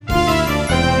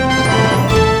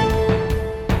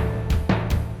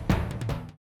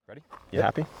You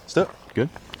happy? Let's do it. Good.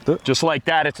 Just like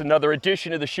that, it's another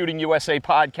edition of the Shooting USA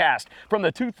podcast from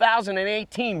the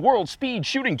 2018 World Speed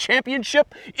Shooting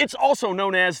Championship. It's also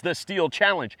known as the Steel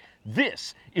Challenge.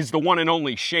 This is the one and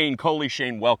only Shane Coley.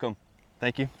 Shane, welcome.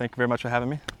 Thank you. Thank you very much for having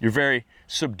me. You're very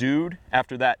subdued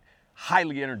after that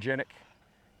highly energetic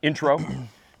intro.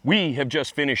 We have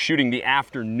just finished shooting the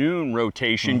afternoon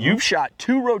rotation. You've shot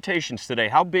 2 rotations today.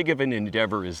 How big of an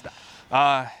endeavor is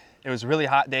that? It was a really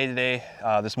hot day today.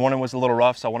 This morning was a little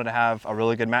rough, so I wanted to have a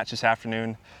really good match this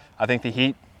afternoon. I think the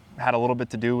heat had a little bit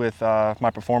to do with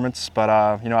my performance, but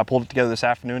I pulled it together this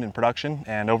afternoon in production,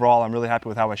 and overall I'm really happy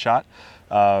with how I shot.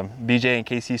 BJ and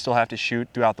KC still have to shoot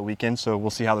throughout the weekend, so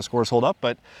we'll see how the scores hold up.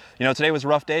 But today was a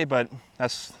rough day, but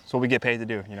that's what we get paid to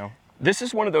do. This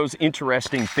is one of those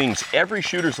interesting things. Every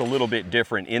shooter's a little bit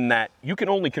different in that you can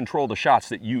only control the shots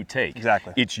that you take.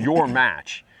 Exactly. It's your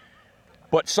match.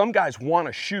 But some guys want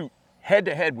to shoot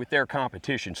head-to-head with their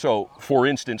competition. So, for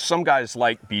instance, some guys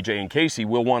like BJ and Casey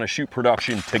will want to shoot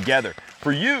production together.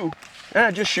 For you,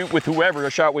 just shoot with whoever. I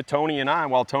shot with Tony and I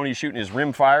while Tony's shooting his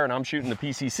rimfire and I'm shooting the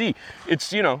PCC.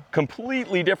 It's,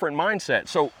 completely different mindset.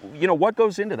 So, what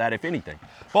goes into that, if anything?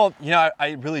 Well,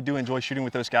 I really do enjoy shooting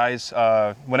with those guys.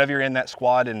 Whenever you're in that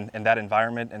squad and that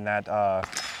environment and that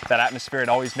atmosphere, it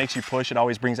always makes you push. It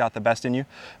always brings out the best in you.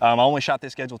 I only shot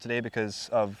this schedule today because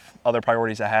of other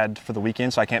priorities I had for the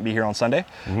weekend, so I can't be here on Sunday.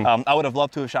 I would have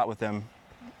loved to have shot with them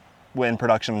in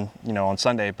production, on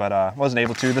Sunday, but wasn't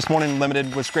able to. This morning,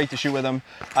 limited, was great to shoot with them.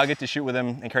 I'll get to shoot with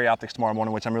them in Carry Optics tomorrow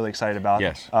morning, which I'm really excited about.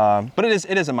 Yes. But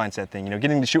it is a mindset thing.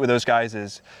 Getting to shoot with those guys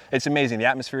it's amazing. The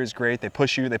atmosphere is great. They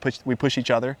push you. We push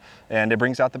each other, and it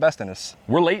brings out the best in us.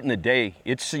 We're late in the day.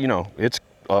 It's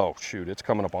it's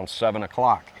coming up on 7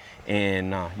 o'clock,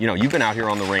 and you've been out here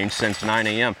on the range since 9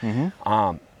 a.m.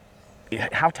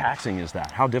 How taxing is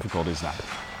that? How difficult is that?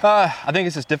 I think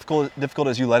it's as difficult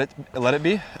as you let it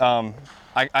be.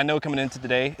 I know coming into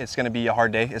today, it's going to be a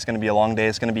hard day. It's going to be a long day.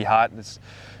 It's going to be hot.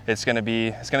 It's going to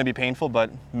be painful. But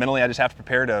mentally, I just have to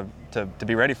prepare to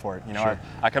be ready for it. Sure.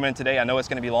 I come in today. I know it's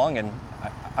going to be long, and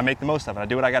I make the most of it. I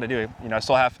do what I got to do. I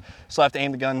still have to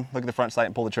aim the gun, look at the front sight,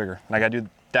 and pull the trigger. And I got to do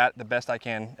that the best I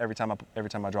can every time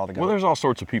I draw the gun. Well, there's all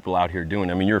sorts of people out here doing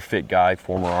it. I mean, you're a fit guy,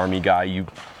 former Army guy, you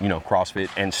CrossFit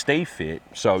and stay fit,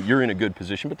 so you're in a good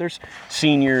position. But there's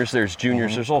seniors, there's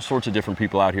juniors, there's all sorts of different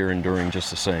people out here enduring just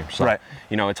the same. So, right.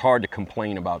 It's hard to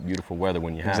complain about beautiful weather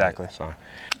when you have exactly. it. So.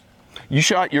 You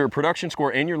shot your production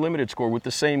score and your limited score with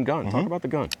the same gun. Talk about the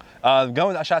gun. The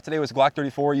gun I shot today was Glock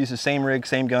 34. Used the same rig,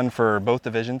 same gun for both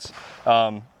divisions.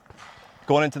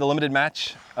 Going into the limited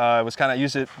match, wanted to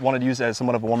use it as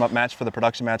somewhat of a warm-up match for the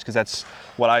production match because that's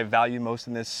what I value most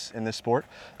in this sport.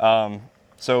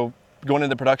 So going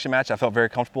into the production match, I felt very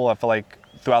comfortable. I felt like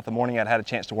throughout the morning I'd had a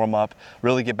chance to warm up,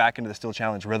 really get back into the Steel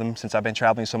Challenge rhythm. Since I've been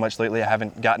traveling so much lately, I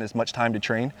haven't gotten as much time to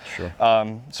train. Sure.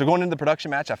 So going into the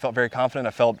production match, I felt very confident.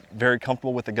 I felt very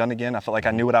comfortable with the gun again. I felt like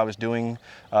I knew what I was doing.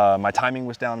 My timing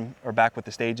was down or back with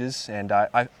the stages, and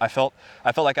I felt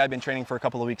like I'd been training for a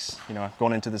couple of weeks,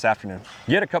 going into this afternoon.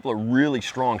 You had a couple of really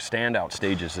strong standout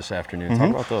stages this afternoon.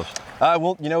 Talk about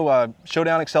those.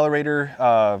 Showdown,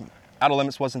 Accelerator, Outer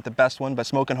Limits wasn't the best one, but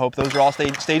Smoke and Hope, those are all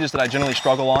stages that I generally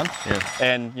struggle on. Yeah.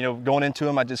 And going into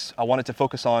them, I wanted to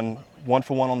focus on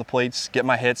 1-for-1 on the plates, get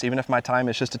my hits, even if my time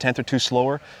is just a tenth or two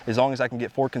slower, as long as I can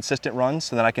get 4 consistent runs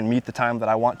so that I can meet the time that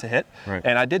I want to hit. Right.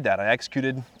 And I did that. I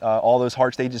executed all those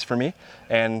hard stages for me,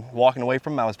 and walking away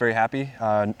from them, I was very happy.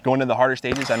 Going into the harder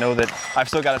stages, I know that I've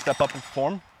still got to step up and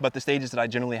perform, but the stages that I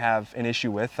generally have an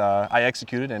issue with, I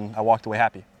executed and I walked away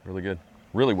happy. Really good.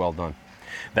 Really well done.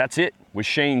 That's it with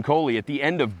Shane Coley at the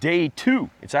end of day 2.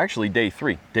 It's actually day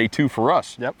 3. Day 2 for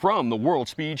us. Yep. From the World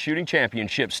Speed Shooting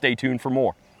Championship. Stay tuned for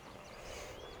more.